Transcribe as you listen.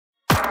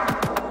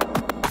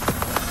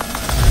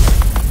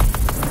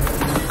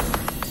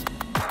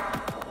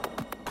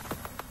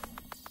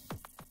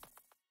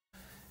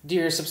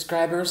Dear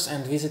subscribers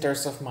and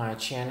visitors of my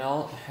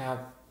channel,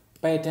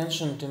 pay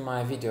attention to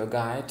my video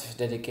guide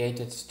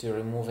dedicated to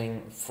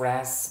removing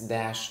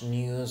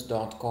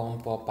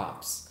fresh-news.com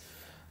pop-ups.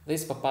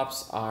 These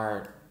pop-ups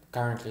are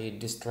currently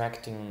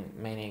distracting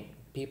many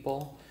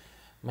people,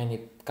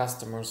 many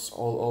customers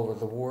all over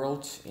the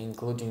world,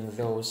 including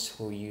those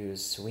who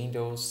use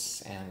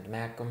Windows and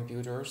Mac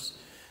computers.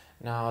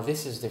 Now,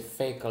 this is the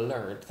fake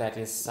alert that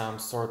is some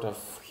sort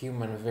of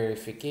human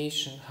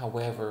verification.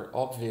 However,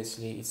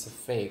 obviously it's a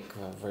fake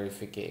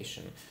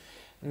verification.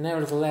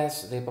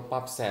 Nevertheless, the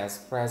pop-up says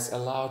press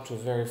allow to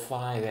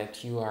verify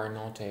that you are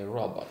not a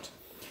robot.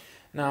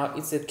 Now,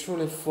 it's a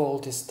truly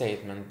faulty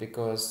statement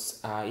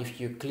because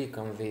if you click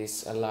on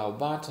this allow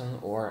button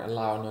or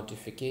allow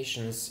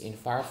notifications in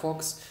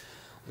Firefox,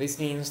 this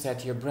means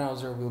that your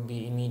browser will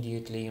be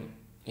immediately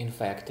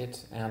infected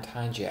and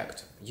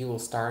hijacked. You will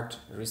start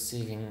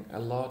receiving a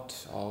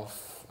lot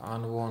of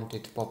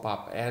unwanted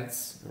pop-up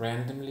ads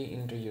randomly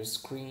into your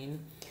screen.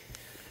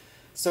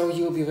 So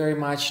you'll be very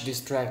much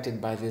distracted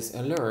by these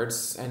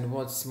alerts, and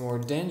what's more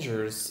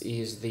dangerous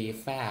is the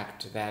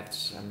fact that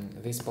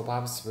these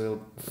pop-ups will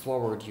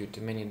forward you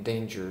to many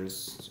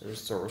dangerous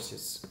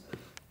resources,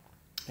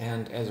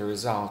 and as a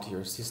result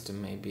your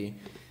system may be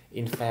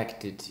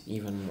infected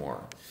even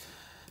more.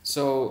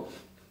 So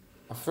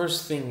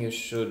first thing you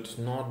should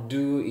not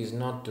do is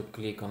not to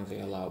click on the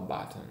allow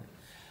button.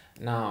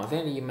 Now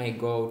then you may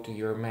go to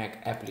your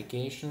Mac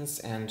applications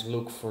and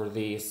look for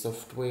the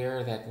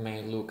software that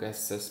may look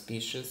as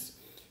suspicious.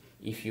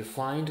 If you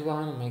find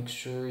one, make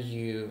sure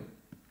you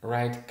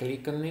right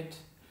click on it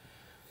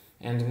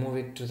and move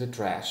it to the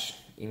trash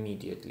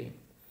immediately.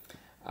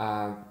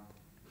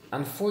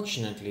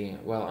 Unfortunately,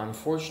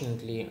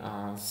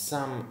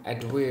 some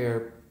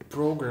adware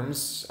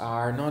programs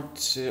are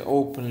not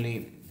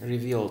openly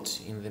revealed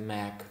in the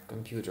Mac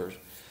computers.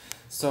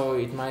 So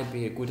it might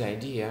be a good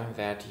idea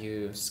that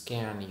you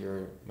scan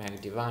your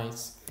Mac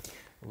device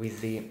with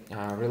the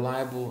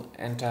reliable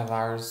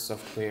antivirus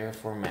software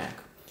for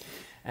Mac.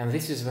 And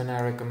this is when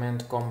I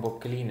recommend Combo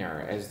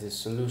Cleaner as the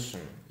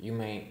solution. You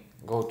may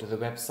go to the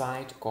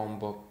website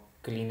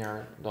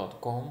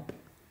combocleaner.com.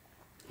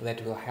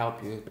 That will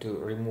help you to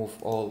remove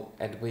all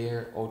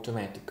adware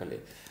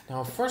automatically.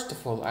 Now, first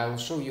of all, I will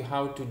show you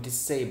how to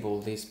disable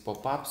these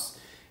pop-ups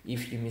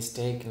if you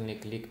mistakenly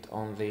clicked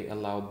on the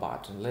allow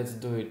button. Let's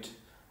do it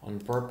on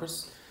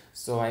purpose.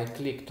 So I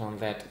clicked on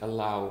that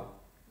allow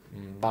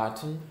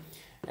button.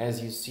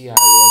 As you see, I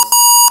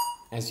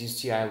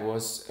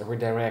was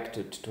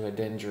redirected to a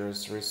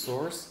dangerous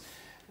resource.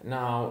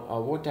 Now,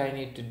 what I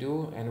need to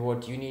do and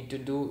what you need to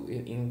do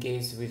in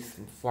case with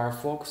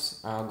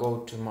Firefox,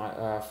 go to my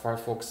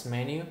Firefox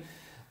menu,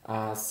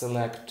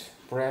 select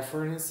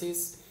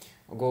Preferences,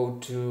 go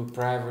to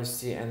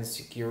Privacy and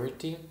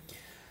Security.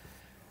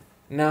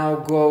 Now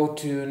go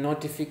to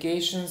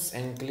Notifications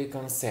and click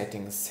on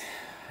Settings.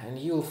 And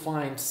you'll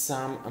find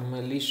some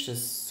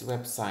malicious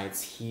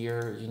websites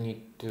here. You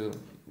need to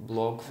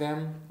block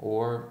them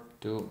or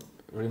to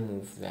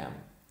remove them.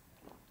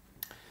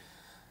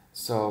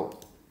 So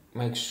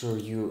make sure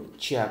you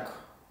check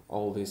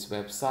all these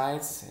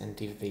websites,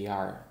 and if they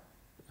are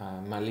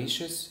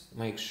malicious,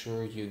 make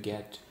sure you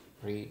get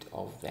rid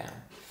of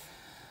them.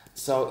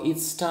 So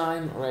it's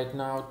time right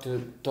now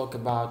to talk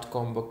about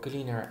Combo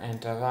Cleaner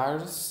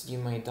antivirus. You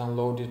may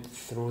download it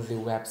through the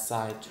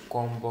website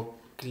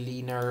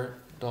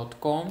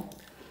combocleaner.com,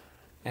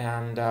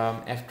 and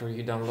after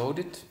you download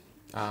it,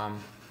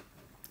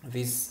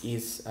 this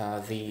is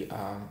the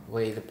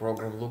way the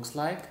program looks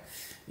like.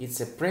 It's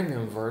a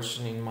premium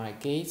version in my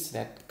case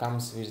that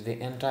comes with the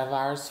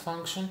antivirus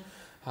function.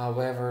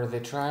 However, the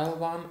trial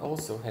one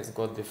also has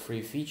got the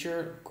free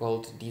feature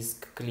called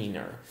Disk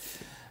Cleaner.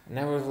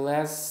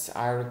 Nevertheless,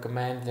 I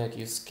recommend that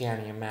you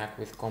scan your Mac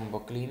with Combo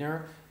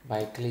Cleaner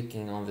by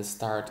clicking on the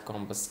Start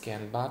Combo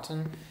Scan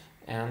button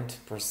and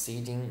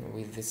proceeding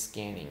with the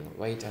scanning.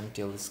 Wait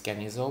until the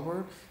scan is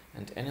over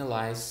and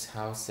analyze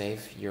how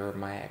safe your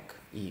Mac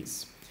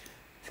is.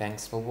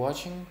 Thanks for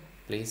watching.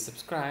 Please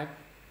subscribe.